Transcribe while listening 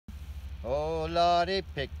Oh Lordy,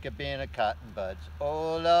 pick a bin of cotton buds.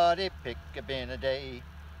 Oh Lordy, pick a bin a day.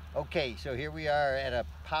 Okay, so here we are at a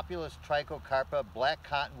Populus trichocarpa, black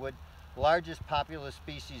cottonwood, largest populus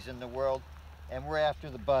species in the world, and we're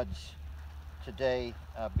after the buds today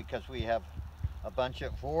because we have a bunch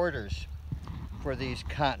of orders for these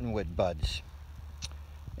cottonwood buds.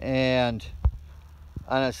 And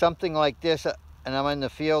on something like this, and I'm in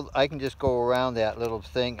the field, I can just go around that little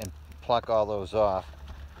thing and pluck all those off.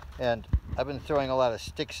 And I've been throwing a lot of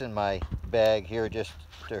sticks in my bag here just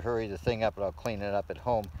to hurry the thing up, and I'll clean it up at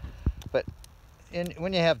home. But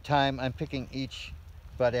when you have time, I'm picking each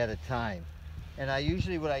bud at a time. And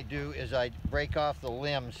usually what I do is I break off the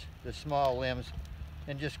limbs, the small limbs,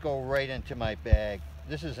 and just go right into my bag.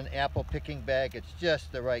 This is an apple picking bag. It's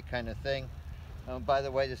just the right kind of thing. By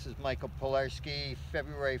the way, this is Michael Pilarski,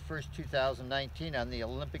 February 1st, 2019 on the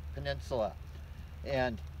Olympic Peninsula.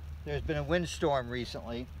 And there's been a windstorm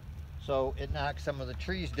recently, so it knocked some of the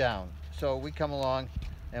trees down. So we come along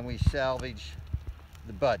and we salvage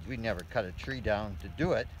the buds. We never cut a tree down to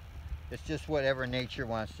do it. It's just whatever nature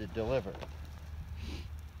wants to deliver.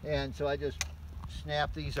 And so I just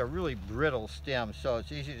snap. These are really brittle stems, so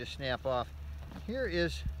it's easy to snap off. Here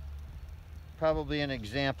is probably an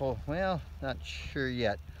example. Well, not sure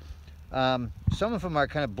yet. Some of them are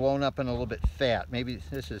kind of blown up and a little bit fat. Maybe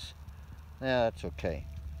this is, that's okay.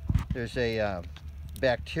 There's a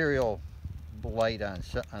bacterial blight on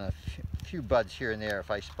a few buds here and there. If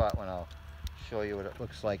I spot one, I'll show you what it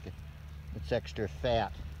looks like. It's extra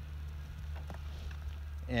fat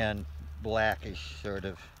and blackish sort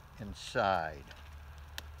of inside.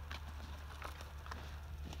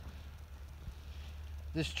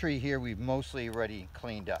 This tree here we've mostly already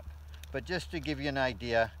cleaned up. But just to give you an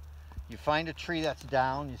idea, you find a tree that's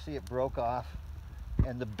down, you see it broke off,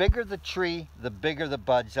 and the bigger the tree, the bigger the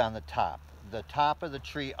buds on the top. The top of the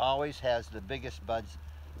tree always has the biggest buds.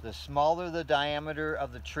 The smaller the diameter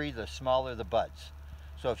of the tree, the smaller the buds.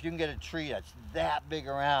 So if you can get a tree that's that big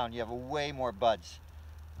around, you have way more buds.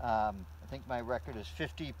 I think my record is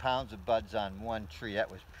 50 pounds of buds on one tree.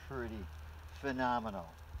 That was pretty phenomenal.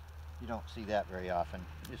 You don't see that very often.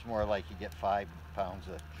 It's more like you get 5 pounds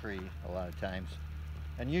a tree a lot of times.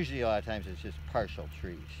 And usually a lot of times it's just partial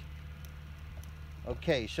trees.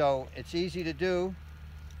 Okay, so it's easy to do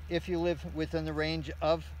if you live within the range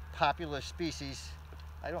of populous species.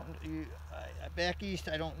 Back east,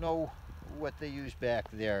 I don't know what they use back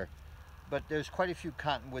there, but there's quite a few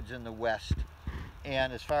cottonwoods in the west.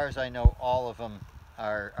 And as far as I know, all of them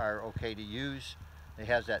are okay to use. It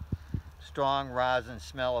has that strong rosin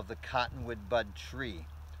smell of the cottonwood bud tree.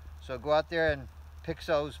 So go out there and pick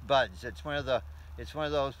those buds. It's one of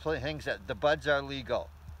those things that the buds are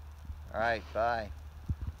legal. All right, bye.